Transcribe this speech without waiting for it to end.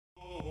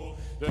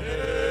Very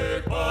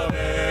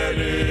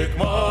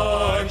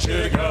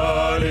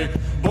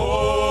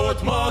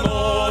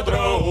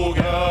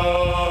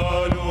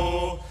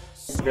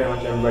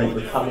much everybody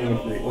for coming and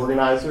for the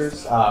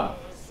organizers.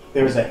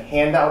 There was a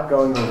handout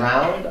going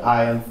around.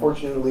 I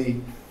unfortunately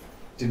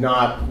did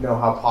not know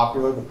how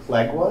popular the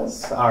plague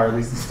was, or at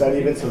least the study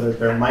of it, so that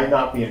there might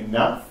not be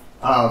enough,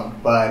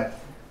 but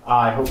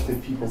I hope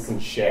that people can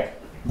share.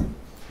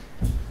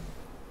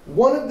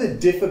 One of the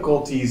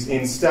difficulties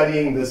in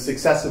studying the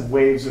successive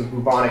waves of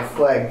bubonic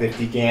plague that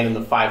began in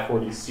the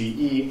 540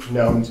 CE,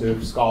 known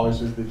to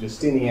scholars as the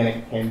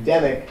Justinianic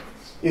Pandemic,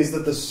 is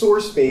that the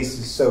source base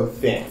is so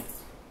thin.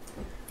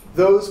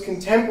 Those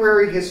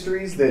contemporary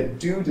histories that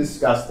do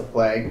discuss the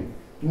plague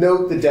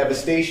note the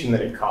devastation that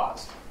it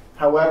caused.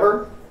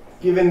 However,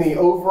 given the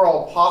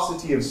overall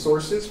paucity of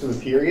sources for the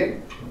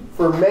period,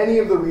 for many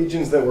of the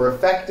regions that were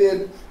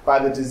affected by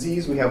the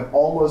disease, we have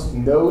almost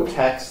no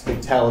texts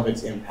that tell of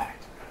its impact.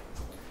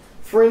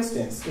 For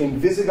instance, in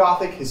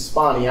Visigothic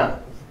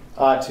Hispania,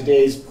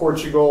 today's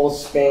Portugal,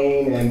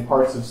 Spain, and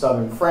parts of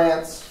southern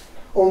France,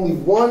 only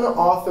one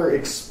author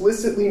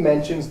explicitly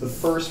mentions the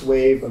first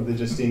wave of the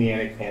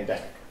Justinianic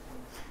Pandemic.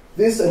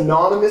 This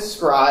anonymous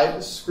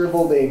scribe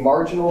scribbled a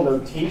marginal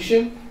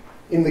notation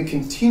in the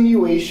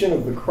continuation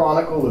of the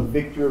chronicle of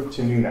Victor of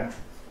Tennuna.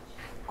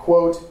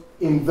 Quote,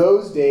 "In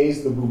those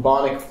days the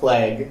bubonic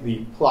plague,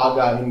 the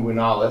plaga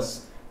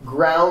inguinalis,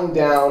 ground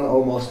down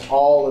almost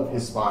all of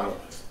Hispania."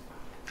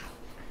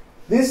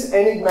 This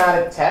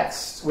enigmatic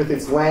text, with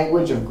its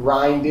language of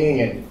grinding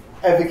and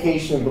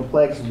evocation of the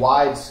plague's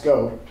wide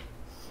scope,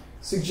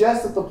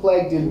 suggests that the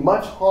plague did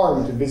much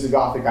harm to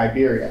Visigothic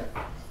Iberia.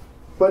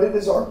 But it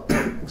is our,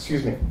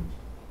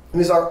 it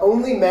is our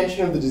only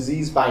mention of the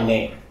disease by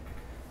name.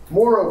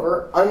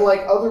 Moreover,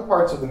 unlike other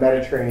parts of the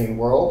Mediterranean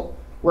world,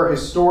 where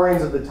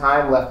historians of the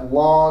time left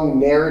long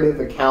narrative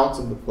accounts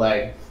of the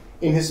plague,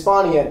 in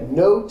Hispania,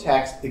 no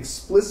text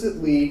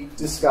explicitly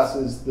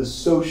discusses the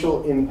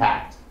social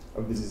impact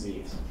of the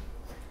disease.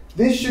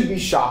 This should be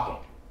shocking.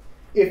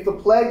 If the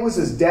plague was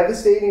as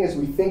devastating as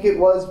we think it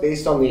was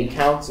based on the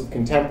accounts of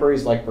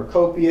contemporaries like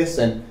Procopius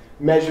and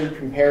measured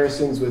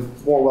comparisons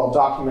with more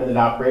well-documented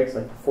outbreaks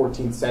like the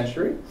 14th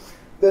century,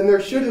 then there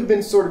should have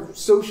been sort of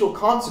social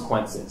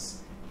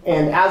consequences.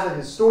 And as a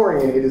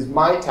historian, it is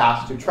my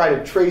task to try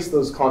to trace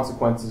those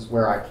consequences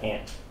where I can.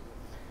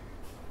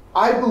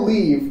 I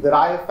believe that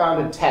I have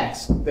found a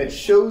text that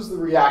shows the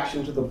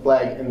reaction to the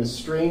plague and the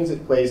strains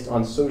it placed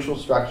on social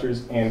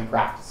structures and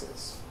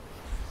practices.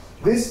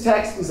 This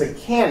text is a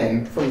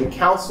canon from the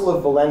Council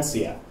of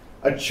Valencia,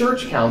 a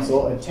church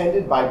council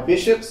attended by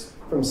bishops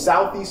from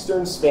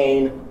southeastern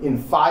Spain in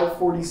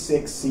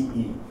 546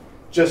 CE,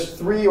 just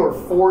 3 or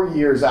 4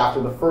 years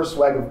after the first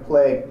wave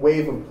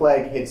of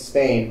plague hit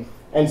Spain,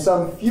 and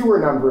some fewer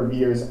number of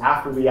years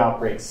after the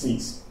outbreak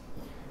ceased.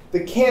 The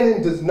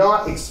canon does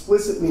not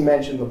explicitly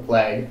mention the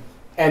plague,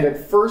 and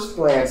at first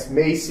glance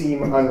may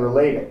seem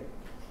unrelated.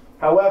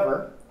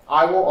 However,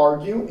 I will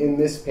argue in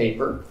this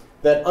paper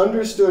that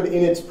understood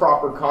in its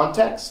proper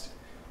context,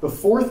 the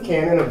fourth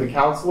canon of the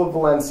Council of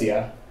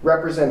Valencia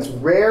represents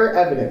rare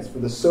evidence for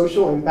the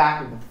social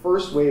impact of the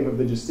first wave of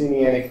the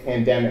Justinianic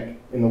pandemic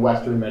in the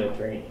Western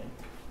Mediterranean.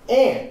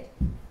 And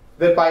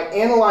that by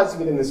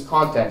analyzing it in this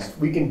context,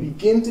 we can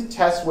begin to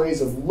test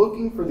ways of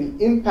looking for the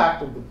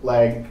impact of the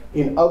plague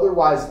in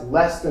otherwise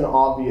less than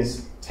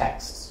obvious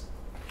texts.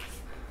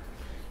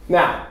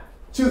 Now,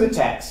 to the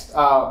text.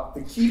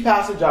 The key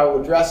passage I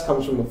will address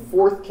comes from the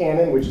fourth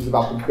canon, which is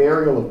about the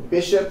burial of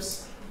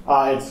bishops.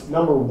 It's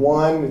number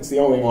 1. It's the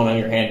only one on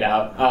your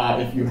handout,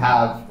 if you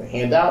have the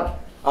handout.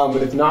 But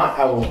if not,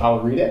 I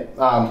will read it.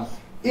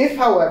 If,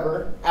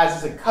 however,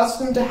 as is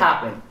accustomed to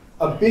happen,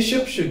 a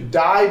bishop should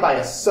die by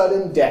a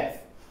sudden death,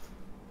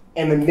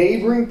 and the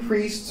neighboring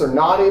priests are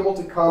not able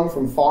to come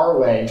from far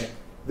away,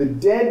 the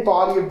dead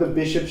body of the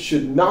bishop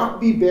should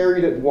not be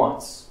buried at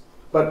once,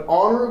 but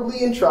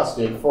honorably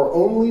entrusted for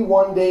only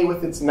 1 day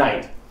with its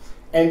night,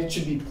 and it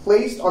should be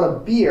placed on a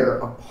bier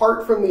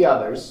apart from the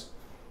others,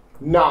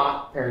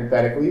 not,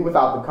 parenthetically,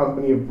 without the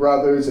company of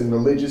brothers and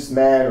religious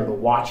men or the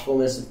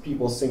watchfulness of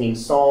people singing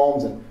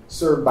psalms and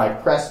served by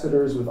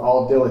presbyters with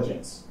all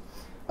diligence,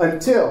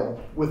 until,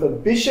 with a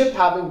bishop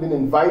having been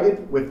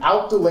invited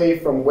without delay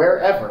from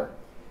wherever,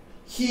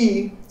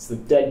 he, it's the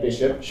dead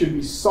bishop, should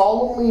be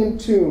solemnly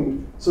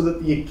entombed so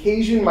that the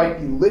occasion might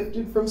be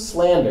lifted from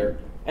slander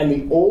and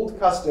the old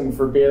custom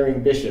for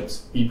burying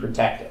bishops be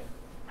protected.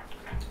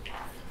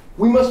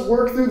 We must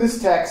work through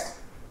this text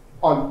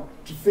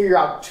to figure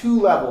out 2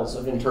 levels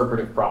of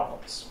interpretive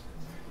problems.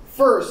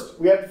 First,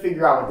 we have to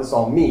figure out what this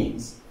all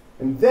means,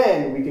 and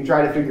then we can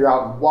try to figure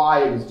out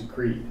why it was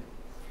decreed.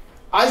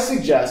 I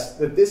suggest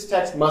that this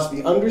text must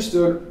be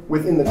understood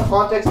within the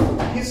context of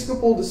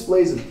episcopal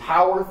displays of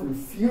power through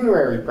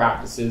funerary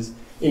practices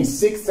in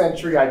 6th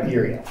century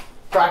Iberia,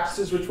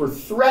 practices which were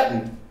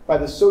threatened by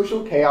the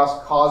social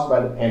chaos caused by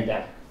the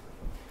pandemic.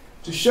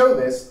 To show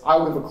this, I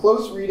will give a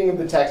close reading of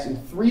the text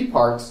in 3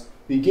 parts,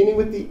 beginning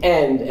with the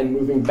end and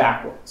moving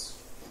backwards.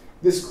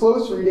 This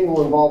close reading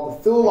will involve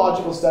the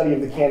philological study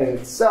of the canon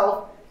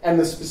itself and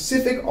the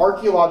specific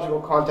archaeological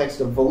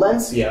context of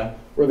Valencia,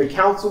 where the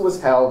council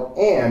was held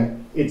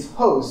and its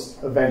host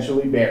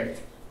eventually buried.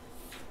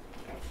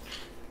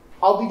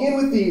 I'll begin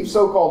with the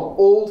so-called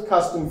old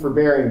custom for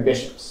burying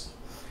bishops.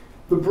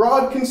 The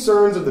broad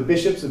concerns of the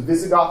bishops of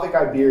Visigothic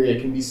Iberia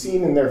can be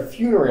seen in their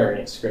funerary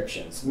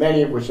inscriptions,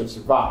 many of which have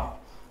survived.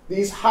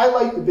 These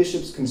highlight the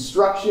bishop's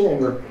construction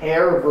and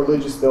repair of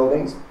religious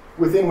buildings,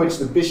 within which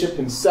the bishop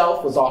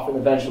himself was often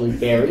eventually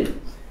buried,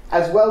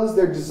 as well as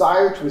their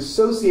desire to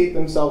associate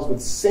themselves with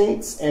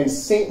saints and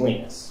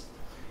saintliness.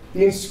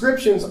 The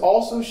inscriptions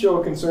also show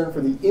a concern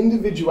for the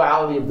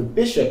individuality of the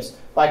bishops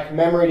by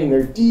commemorating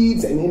their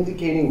deeds and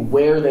indicating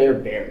where they are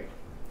buried.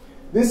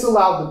 This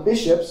allowed the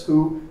bishops,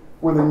 who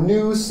were the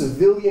new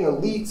civilian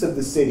elites of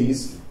the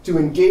cities, to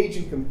engage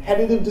in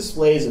competitive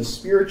displays of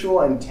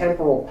spiritual and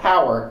temporal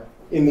power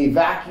in the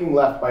vacuum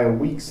left by a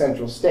weak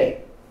central state.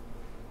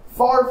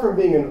 Far from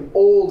being an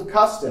old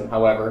custom,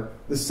 however,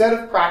 the set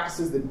of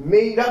practices that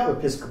made up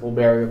episcopal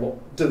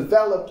burial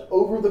developed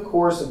over the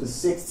course of the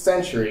 6th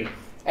century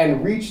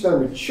and reached their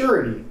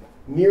maturity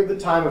near the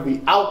time of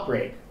the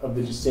outbreak of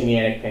the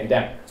Justinianic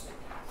Pandemic.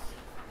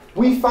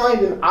 We find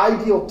an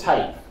ideal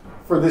type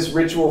for this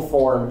ritual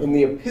form in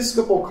the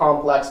episcopal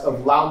complex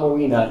of La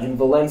Molina in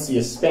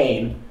Valencia,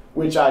 Spain,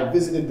 which I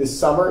visited this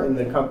summer in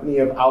the company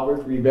of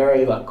Albert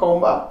Ribera La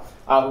Comba,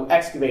 who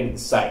excavated the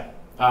site.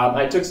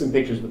 I took some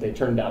pictures, but they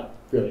turned out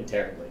really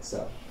terribly,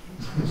 so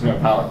there's no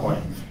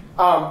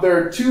PowerPoint.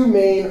 There are two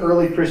main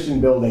early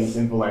Christian buildings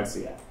in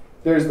Valencia.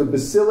 There's the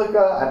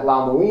Basilica at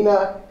La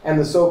Molina and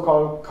the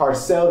so-called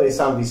Carcel de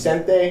San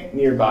Vicente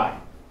nearby.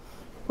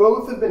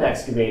 Both have been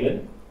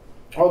excavated,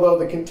 although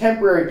the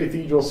contemporary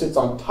cathedral sits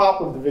on top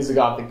of the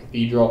Visigothic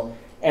cathedral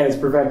and has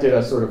prevented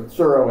a sort of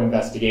thorough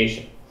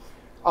investigation.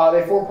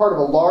 They form part of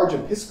a large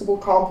episcopal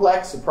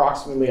complex,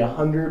 approximately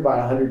 100 by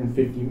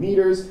 150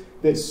 meters,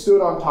 that stood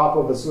on top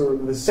of a sort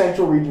of the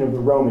central region of the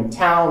Roman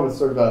town with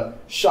sort of a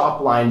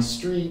shop-lined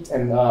street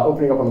and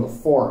opening up onto the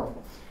Forum.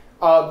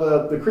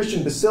 The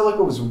Christian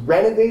basilica was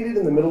renovated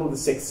in the middle of the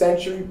 6th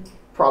century,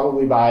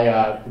 probably by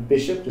the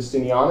bishop,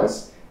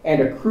 Justinianus,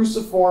 and a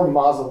cruciform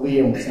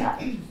mausoleum was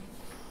added.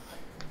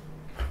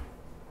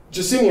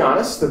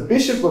 Justinianus, the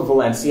bishop of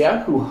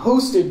Valencia, who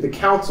hosted the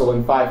council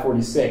in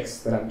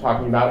 546 that I'm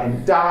talking about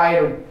and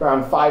died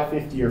around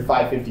 550 or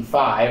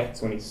 555,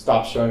 that's when he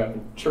stopped showing up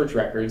in church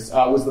records,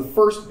 was the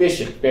first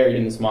bishop buried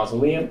in this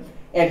mausoleum,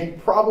 and he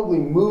probably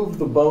moved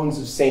the bones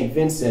of St.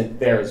 Vincent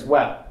there as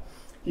well.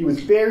 He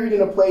was buried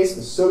in a place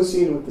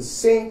associated with the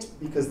saint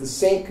because the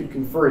saint could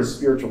confer his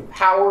spiritual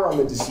power on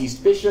the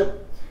deceased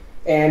bishop,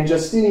 and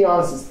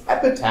Justinianus'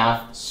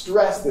 epitaph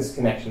stressed this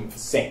connection with the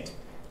saint.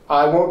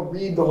 I won't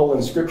read the whole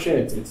inscription,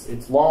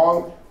 it's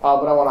long,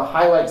 but I want to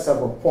highlight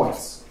several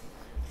points.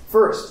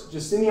 First,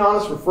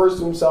 Justinianus refers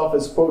to himself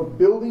as, quote,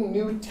 building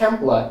new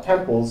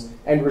temples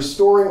and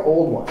restoring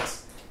old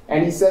ones.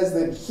 And he says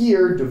that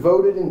here,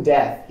 devoted in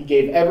death, he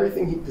gave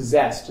everything he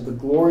possessed to the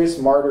glorious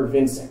martyr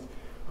Vincent,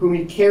 whom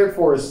he cared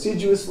for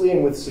assiduously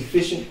and with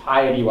sufficient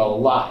piety while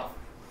alive.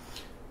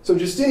 So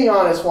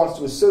Justinianus wants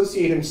to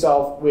associate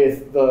himself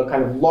with the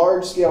kind of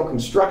large-scale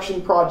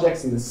construction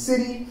projects in the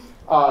city,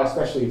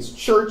 especially its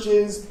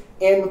churches,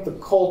 and with the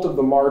cult of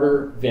the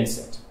martyr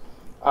Vincent.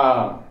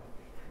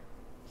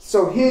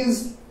 So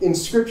his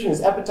inscription,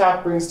 his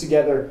epitaph, brings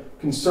together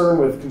concern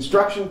with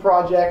construction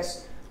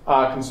projects,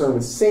 concern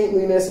with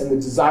saintliness, and the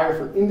desire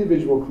for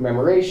individual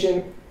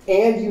commemoration,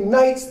 and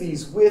unites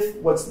these with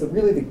what's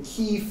really the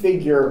key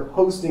figure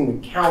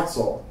hosting the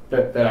council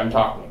that I'm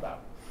talking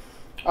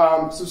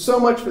about. So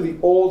much for the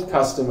old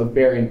custom of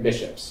burying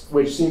bishops,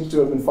 which seems to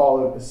have been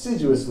followed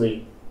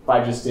assiduously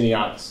by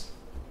Justinianus.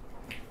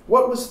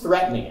 What was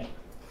threatening it?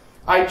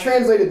 I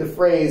translated the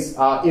phrase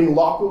in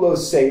loculo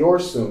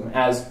seiorsum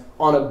as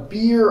on a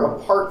bier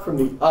apart from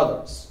the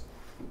others.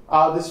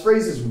 This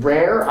phrase is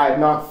rare. I have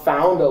not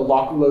found a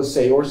loculo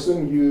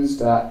seiorsum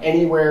used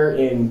anywhere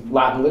in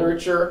Latin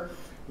literature.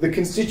 The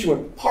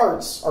constituent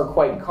parts are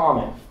quite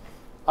common.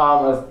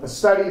 A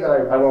study that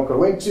I won't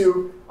go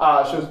into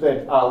shows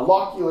that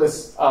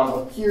loculus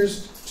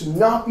appears to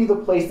not be the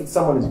place that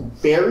someone is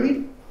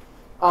buried,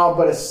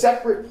 but a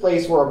separate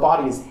place where a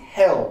body is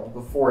held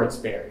before it's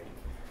buried.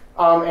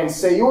 And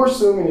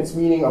seiorsum, in its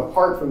meaning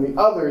apart from the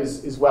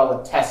others, is well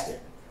attested.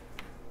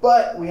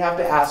 But we have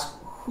to ask,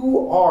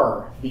 who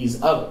are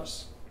these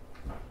others?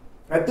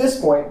 At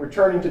this point,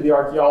 returning to the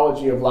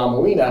archaeology of La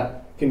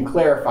Molina can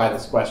clarify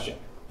this question.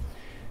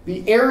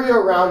 The area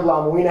around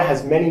La Molina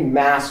has many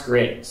mass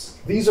graves.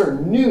 These are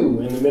new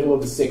in the middle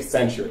of the 6th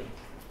century,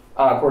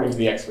 according to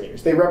the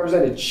excavators. They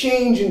represent a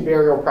change in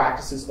burial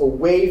practices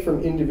away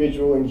from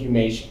individual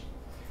inhumation.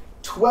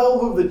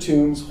 12 of the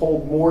tombs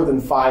hold more than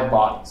 5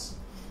 bodies.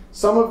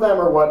 Some of them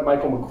are what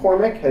Michael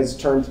McCormick has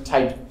termed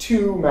type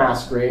 2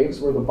 mass graves,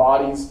 where the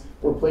bodies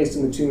were placed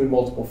in the tomb in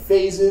multiple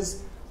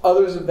phases.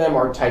 Others of them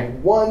are type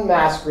 1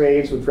 mass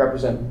graves, which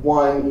represent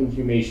one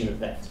inhumation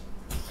event.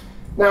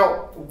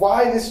 Now,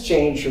 why this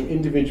change from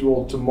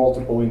individual to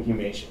multiple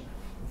inhumation?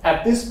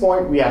 At this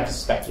point, we have to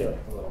speculate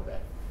a little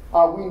bit.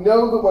 We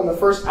know that when the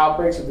first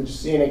outbreaks of the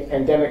Justinianic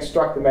pandemic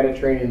struck the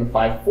Mediterranean in the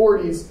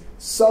 540s,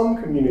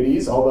 some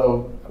communities,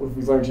 although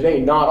we've learned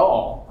today, not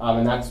all,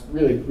 and that's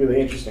really, really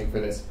interesting for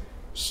this,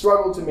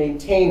 struggled to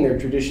maintain their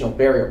traditional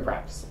burial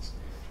practices.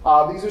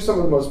 These are some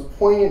of the most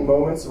poignant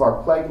moments of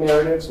our plague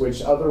narratives,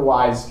 which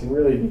otherwise can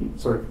really be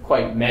sort of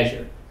quite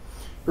measured.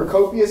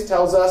 Procopius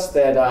tells us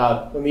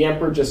that when the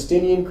Emperor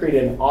Justinian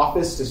created an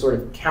office to sort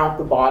of count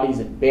the bodies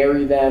and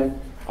bury them,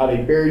 they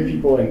buried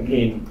people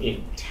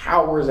in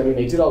towers. I mean,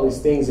 they did all these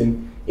things.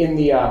 And in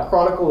the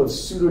Chronicle of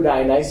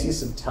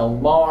Pseudo-Dionysius of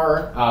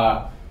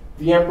Telmar,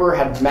 the emperor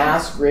had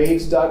mass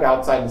graves dug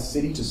outside the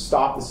city to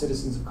stop the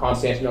citizens of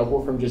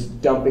Constantinople from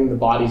just dumping the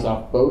bodies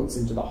off boats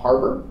into the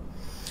harbor.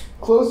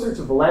 Closer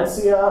to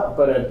Valencia,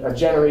 but a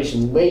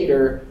generation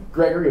later,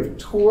 Gregory of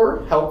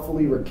Tours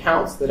helpfully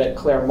recounts that at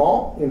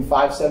Clermont in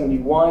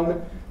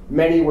 571,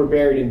 many were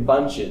buried in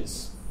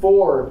bunches.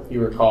 For, he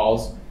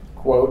recalls,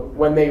 quote,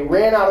 when they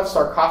ran out of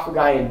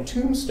sarcophagi and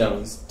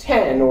tombstones,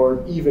 10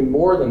 or even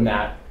more than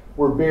that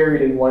were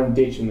buried in one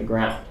ditch in the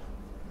ground.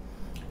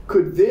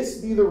 Could this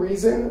be the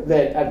reason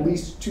that at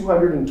least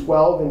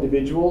 212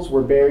 individuals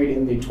were buried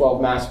in the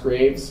 12 mass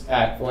graves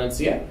at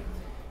Valencia?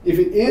 If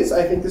it is,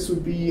 I think this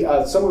would be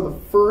some of the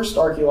first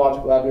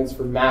archaeological evidence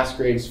for mass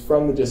graves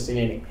from the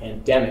Justinianic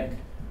pandemic.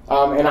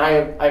 And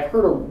I've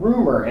heard a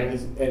rumor, and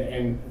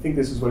I think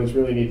this is what is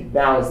really needed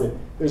now, is that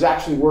there's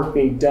actually work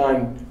being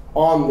done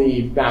on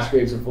the mass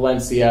graves of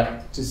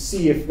Valencia to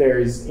see if there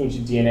is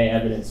ancient DNA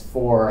evidence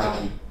for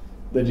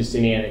the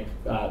Justinianic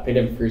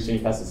Pandemic of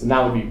Yersinia pestis, and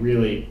that would be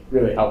really,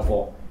 really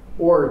helpful,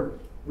 or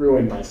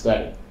ruin my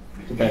study,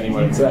 depending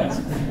on what it says.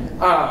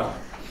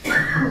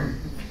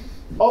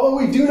 Although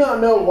we do not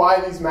know why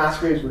these mass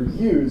graves were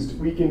used,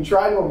 we can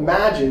try to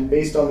imagine,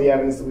 based on the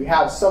evidence that we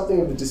have,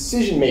 something of the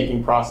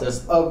decision-making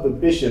process of the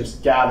bishops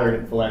gathered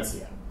at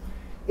Valencia.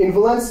 In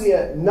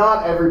Valencia,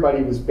 not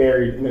everybody was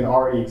buried in an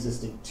already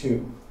existing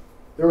tomb.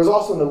 There was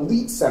also an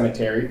elite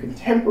cemetery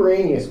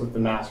contemporaneous with the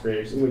mass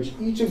graves in which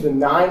each of the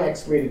 9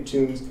 excavated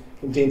tombs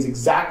contains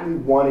exactly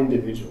one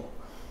individual.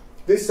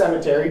 This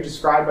cemetery,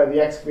 described by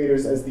the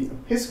excavators as the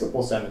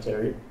Episcopal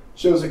Cemetery,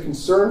 shows a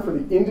concern for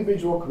the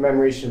individual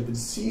commemoration of the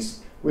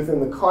deceased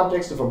within the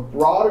context of a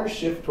broader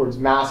shift towards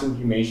mass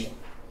inhumation.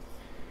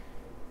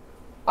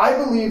 I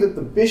believe that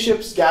the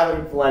bishops gathered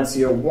at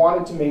Valencia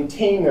wanted to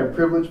maintain their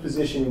privileged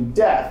position in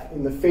death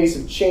in the face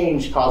of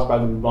change caused by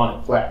the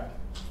bubonic plague.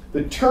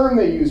 The term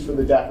they used for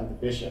the death of the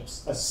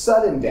bishops, a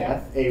sudden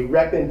death, a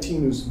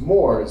repentinus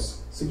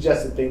mors,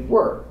 suggests that they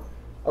were.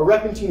 A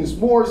repentinus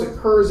mors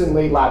occurs in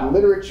late Latin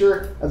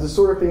literature as the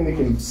sort of thing that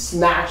can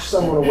snatch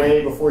someone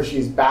away before she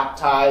is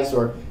baptized,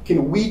 or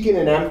can weaken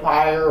an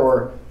empire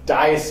or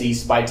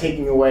diocese by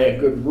taking away a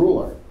good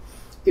ruler.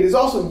 It is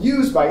also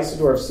used by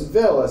Isidore of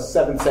Seville, a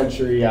 7th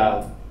century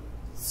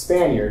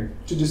Spaniard,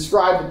 to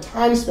describe the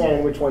time span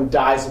in which one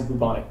dies of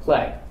bubonic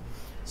plague.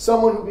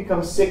 Someone who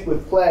becomes sick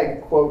with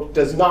plague, quote,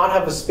 does not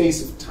have a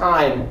space of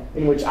time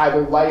in which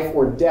either life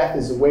or death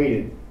is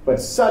awaited,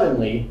 but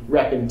suddenly,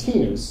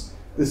 repentinus,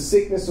 the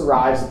sickness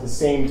arrives at the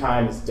same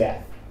time as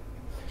death.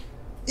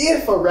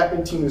 If a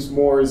repentinus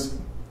mors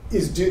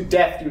is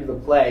death due to the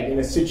plague in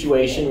a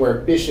situation where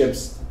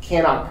bishops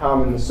cannot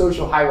come and the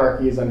social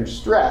hierarchy is under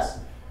stress,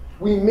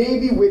 we may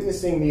be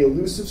witnessing the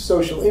elusive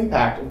social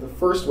impact of the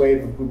first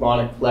wave of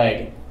bubonic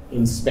plague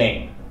in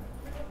Spain.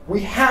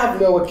 We have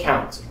no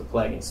accounts of the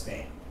plague in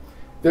Spain.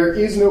 There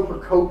is no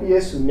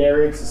Procopius who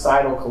narrates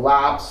societal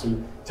collapse,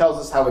 who tells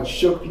us how it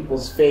shook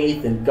people's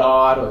faith in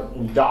God or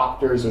in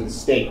doctors or the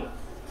state.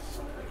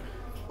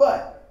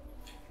 But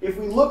if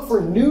we look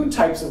for new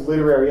types of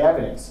literary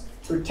evidence,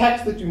 for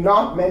texts that do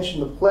not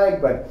mention the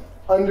plague but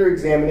under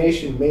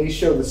examination may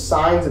show the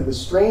signs of the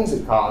strains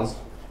it caused,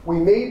 we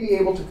may be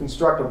able to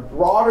construct a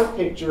broader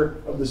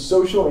picture of the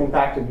social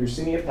impact of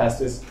Yersinia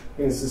pestis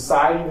in a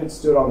society that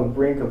stood on the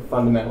brink of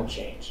fundamental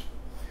change.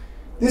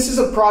 This is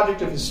a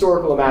project of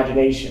historical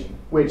imagination,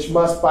 which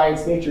must by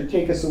its nature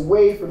take us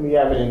away from the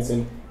evidence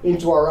and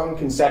into our own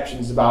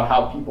conceptions about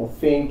how people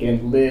think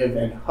and live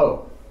and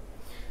hope.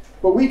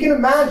 But we can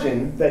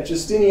imagine that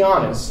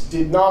Justinianus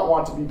did not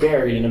want to be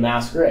buried in a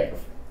mass grave.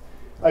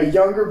 A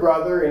younger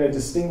brother in a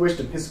distinguished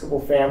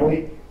episcopal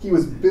family, he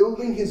was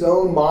building his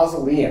own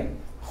mausoleum,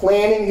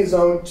 planning his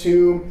own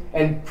tomb,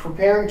 and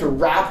preparing to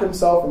wrap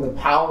himself in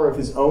the power of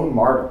his own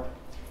martyrdom.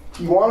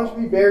 He wanted to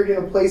be buried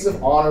in a place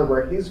of honor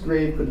where his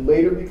grave could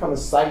later become a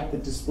site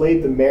that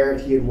displayed the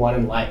merit he had won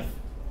in life.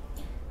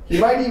 He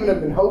might even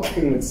have been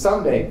hoping that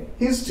someday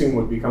his tomb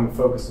would become a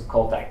focus of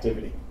cult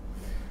activity.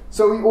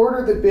 So he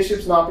ordered that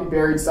bishops not be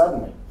buried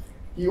suddenly.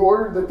 He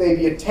ordered that they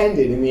be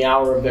attended in the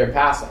hour of their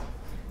passing.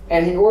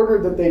 And he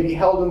ordered that they be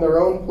held in their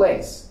own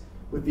place,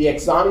 with the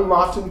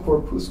exanimatum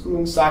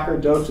corpusculum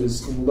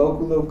sacerdotus in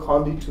loculo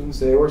conditum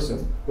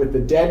seorsum, with the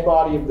dead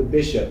body of the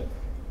bishop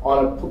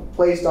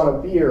placed on a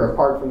bier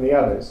apart from the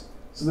others,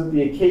 so that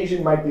the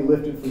occasion might be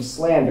lifted from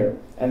slander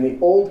and the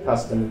old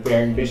custom of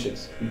bearing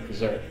bishops be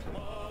preserved.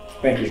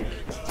 Thank you.